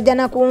basajja bajja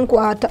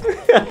nakunkwata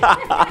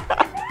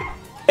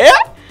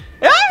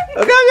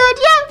ogambye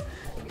otya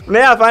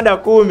naye afande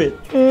akuume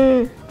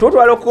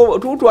tutwala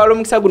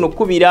omukisa guno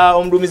okukubira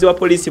omuduumizi wa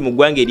poliisi mu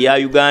ggwanga erya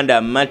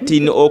Uganda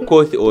Martin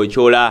Okoth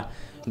Ochola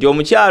nti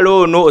omukyalo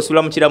ono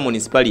osula mukira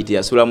municipality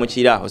asula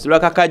mukira osula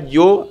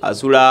kakajjo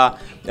asula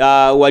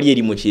wali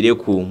eri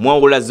mukireku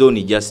mwawula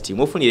zone just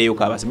mufunireyo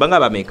kabasi banga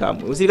abameka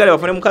musirikale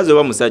bafune mukazi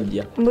oba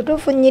musajja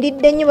mbutufu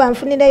nyiridde nnyo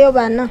banfunireyo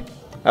bana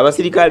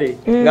abasirikale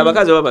nga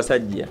bakazi oba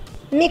basajja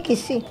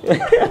mikisi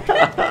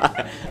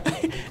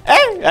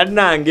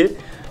annange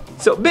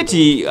so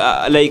Betty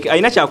like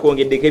aina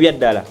kyakwongeddeko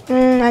ebyaddala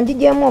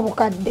anjigyemu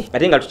obukadde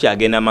ate nga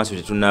tukyagenda maaso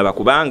tetunnaba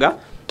kubanga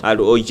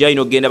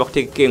ojjaino ogenda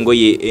bakuteekeko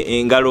engoye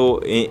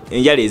engalo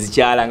enjala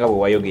ezikyala nga bwe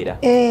wayogera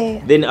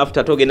then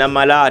after togenda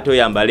mala ate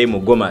oyambale mu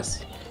gomasi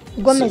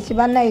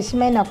bannaye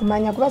simanyi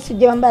nakumanya kuba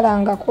sijja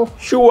bambalangako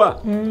sure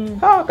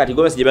kati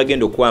gomasi gye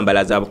bagenda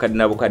okuwambala za bukadde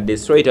na bukadde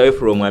straight away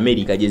from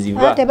America gye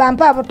ziva ate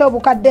bampa buto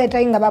obukadde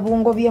etayi nga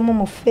babungobyemu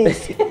mu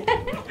face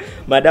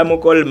Madamu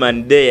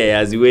Coleman Day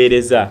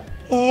yaziweereza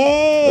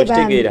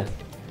okitegeera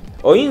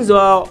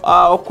oyinza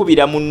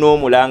okubira munno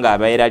omulanga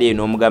abaera ali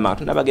n'omugama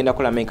tuna bagenda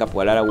kola makeup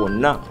walala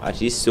wonna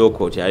ati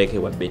soko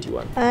tyalekebwa Betty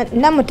wano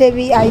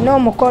namutebi alina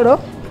omukolo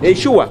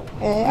sure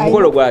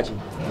omukolo gwaki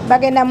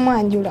bagenda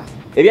mwanjula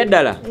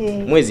ebyaddala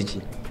mwezi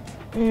ki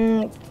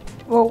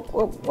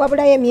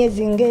wabulayo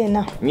emyezi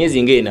ng'ena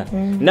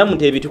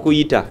namutebi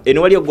tukuyita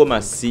eno wali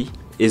ogomasi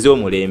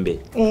ez'omulembe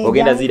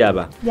ogenda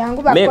ziraba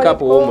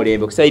makeup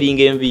ow'omulembe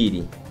okusayiringa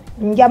enviiri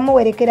nja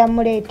muwerekera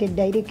muleete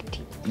direct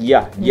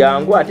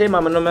jangu ate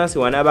Maama Nalumansi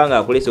wanaabanga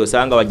akolesa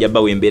osanga wajja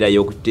bba wembeera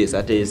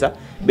y'okuteesateesa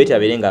Betty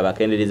abeere nga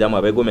abakenderezamu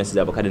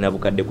abegomesiza bukadde na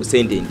bukadde ku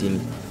sente ntini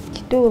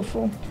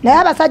kituufu naye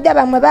abasajja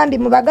bamwe bambi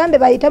mubagambe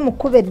bayite mu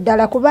kkuba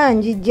eddala kuba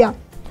njijja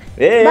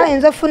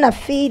bayinza ofuna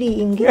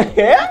feeling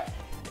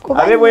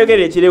abe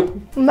bwegere ekireku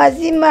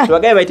mazima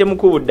tubagaye bayite mu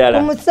kkuba ddala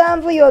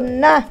omusanvu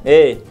yonna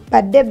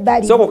badde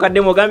bali soko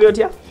kaddemu ogambye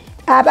otya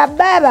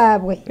ababba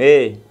baabwe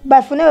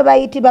bafune we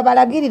bayitibwa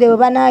balagirire we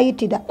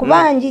banaayitira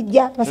kuba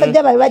njijja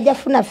basajja babe bajja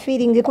funa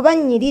feeling kuba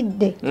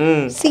nnyiridde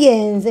si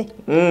yenze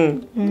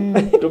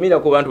tumira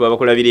ku bantu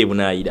babakulabira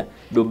ebunaayira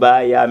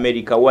Dubai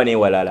America wane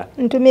walala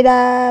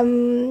ntumira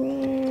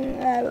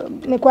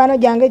mikwano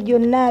gyange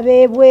gyonna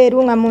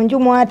ab'ebweru nga mu nju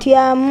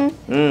mwatyamu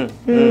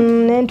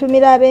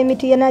nentumira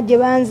ab'emiti yena gye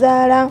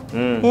banzaala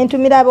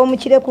nentumira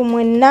ab'omukireku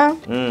mwenna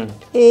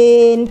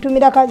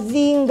ntumira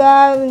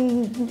kazinga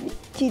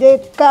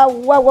kireka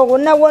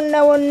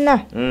wonna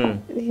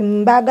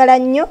mbagala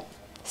nnyo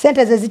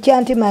sente ze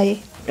zikyantimaye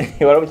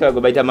wala omukyala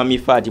gwe bayita Mami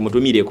Fati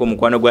mutumireko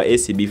mukwano gwa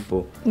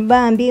SB4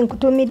 bambi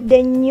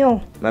nkutumidde nnyo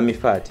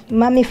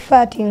Mami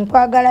Fati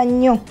nkwagala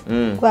nnyo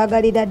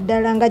nkwagalira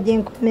ddala nga gye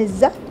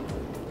nkomeza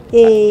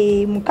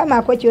mukama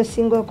ako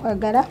kyosinga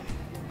okwagala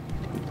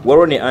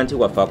waliwo ne anti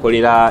waffe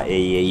akolera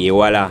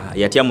yewala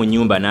yatya mu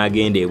nnyumba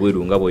n'agenda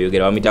ebweru nga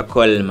bw'oyogera bamuyita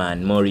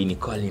Coleman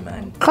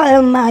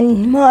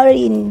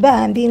Morin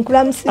bambi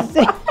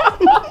nkulamusize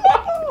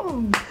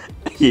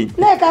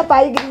naye kapa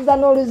ayigiriza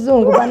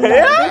n'oluzungu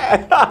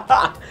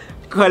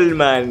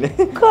Coleman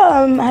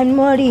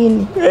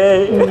Morin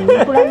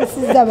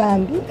nkulamusiza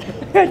bambi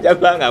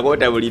jakubanga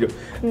akoota buliro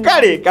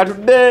kale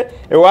katudde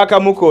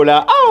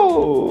ewakamukola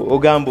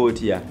ogamba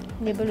otya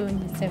ne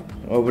bulungi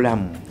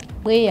obulamu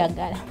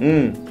bweyagala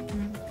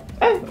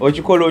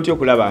okikola otyo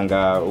okulaba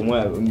nga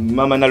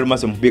Maama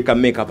Nalumansi mubika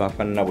makeup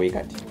afaanana bwe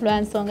kati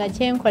lwansonga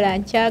kyenkola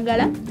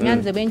nkyagala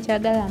nyanze bwe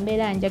nkyagala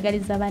mbeera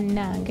njagaliza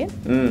bannange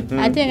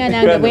ate nga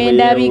nange bwe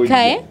ndabika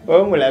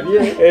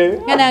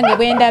nga nange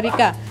bwe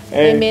ndabika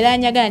embeera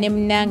njagala ne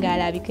munnange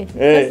alabike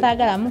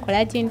saagala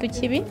mukola kintu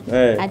kibi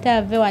ate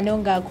ave wano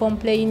nga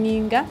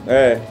complaininga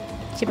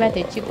kiba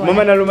tekikola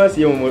Maama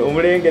Nalumansi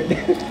omulengedde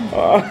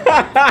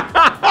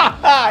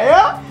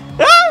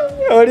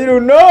oli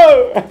luno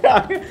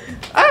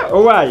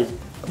owaayi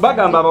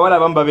bagamba abawala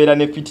abamu babeera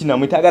ne fitina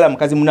mwetagala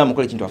mukazi muna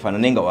amukola ekintu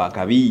afaanane nga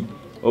wakabi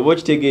oba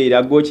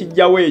okitegeera gwe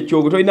okijjawo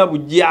ekyo gwe tolina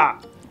bujja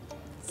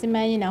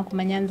simanyi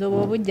nakumanya nze oba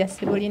obujja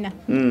sibulina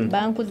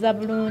bankuza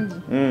bulungi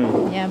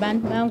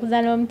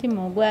bankuza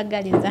n'omutima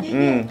ogwagaliza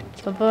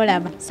kyova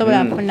olaba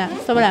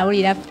sobola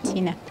wulira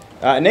fitina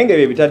naye nga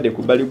ebyo bitadde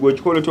ku bbali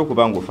gw'ekikolo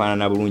ky'okuba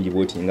ng'ofaanana bulungi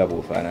bwoti nga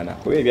bw'ofaanana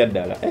kuba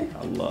ebyaddala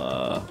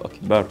allahu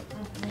akbar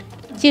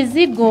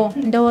kizigo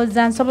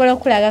ndowooza nsobola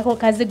okulagako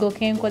kazigo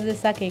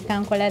kenkozesa ke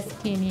kankola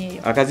sikini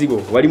eyo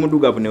akazigo wali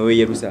muddugavu ne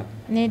weeyerusa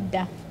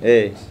nedda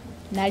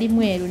nali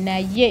mweru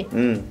naye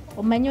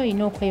omanyi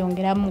olina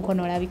okweyongeramu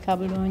mukono olabika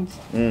bulungi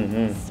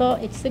so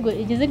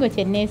ekizigo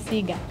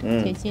kyenneesiiga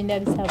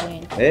kyekindabisa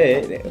bwenti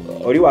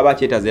oli waba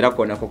akyetaza era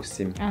koonako ku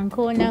ssimu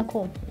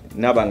ankoonako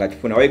naaba nga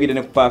kifuna wayegedde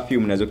ne ku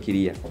perfume nazo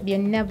kiriya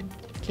byonna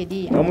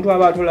kiriya omuntu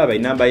aba atolaba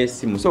enamba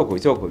y'essimu sooko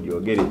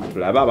gyogere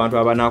tulabe abantu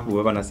abanakuba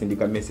baba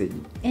nasindika message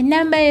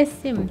enamba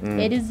y'essimu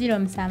eri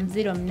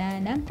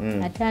 0708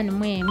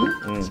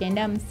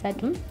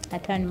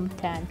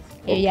 51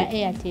 eyo ya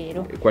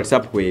Airtel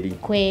WhatsApp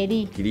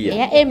kweri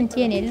eya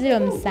MTN eri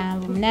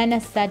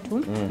 0783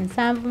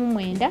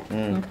 79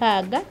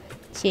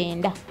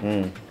 9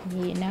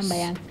 namba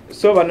yange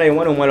so banaye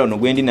omwana omuwala ono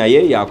gwendi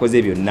naye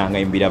yakoze byonna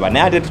nga mbiraba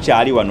naye ate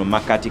tukyali wano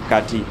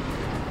makatikati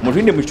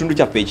mutulinde mu kitundu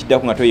kyaffe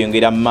ekiddako nga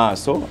tweyongera mu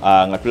maaso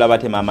nga tulaba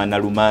te Maama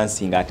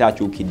Nalumansi ng'ate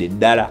akyukidde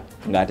ddala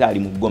ng'ate ali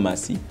mu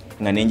Gomasi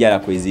nga n'enjala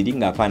kweziri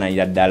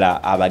ng'afaananira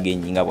ddala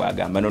abagenyi nga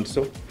bw'agamba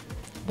notuso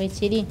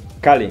bwekiri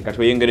kale nga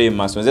tweyongereyo mu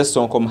maaso nze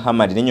Sonko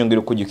Muhammad nenyongera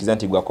okujjukiza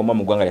nti gwakoma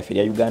mu ggwanga lyaffe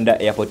erya Uganda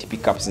Airport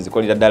Pickups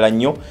nzikolera ddala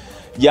nnyo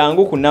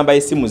jangu ku namba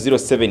y'essimu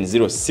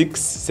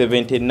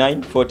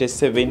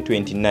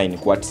 0706794729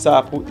 ku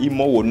WhatsApp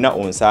imo wonna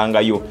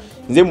onsangayo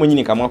nze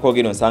mwenyini kamwaka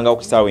ogeno nsanga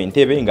okusaawa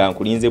entebe nga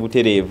nkulinze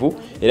butereevu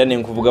era ne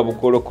nkuvuga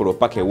bukolokolo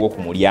paka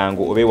ew'oku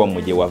mulyango oba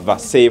ewammwe gye wava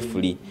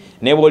safely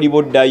ne bw'oli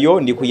boddayo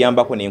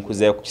ndikuyambako ne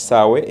nkuzayo ku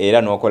kisaawe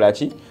era n'okola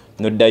ki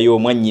noddayo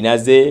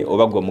mwannyinaze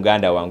oba gwe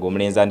muganda wange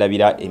omulenzi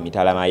andabira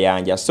emitala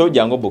mayanja so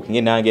jangu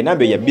booking nange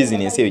nambe ya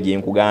business eyo gye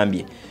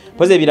nkugambye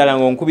poze ebirala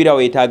ng'onkubira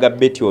weetaaga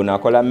beti ono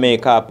akola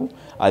make-up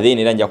then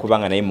era nja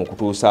kubanga naye mu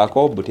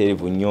kutuusaako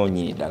butereevu nnyo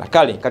nnyini ddala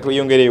kale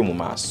katweyongereyo mu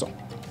maaso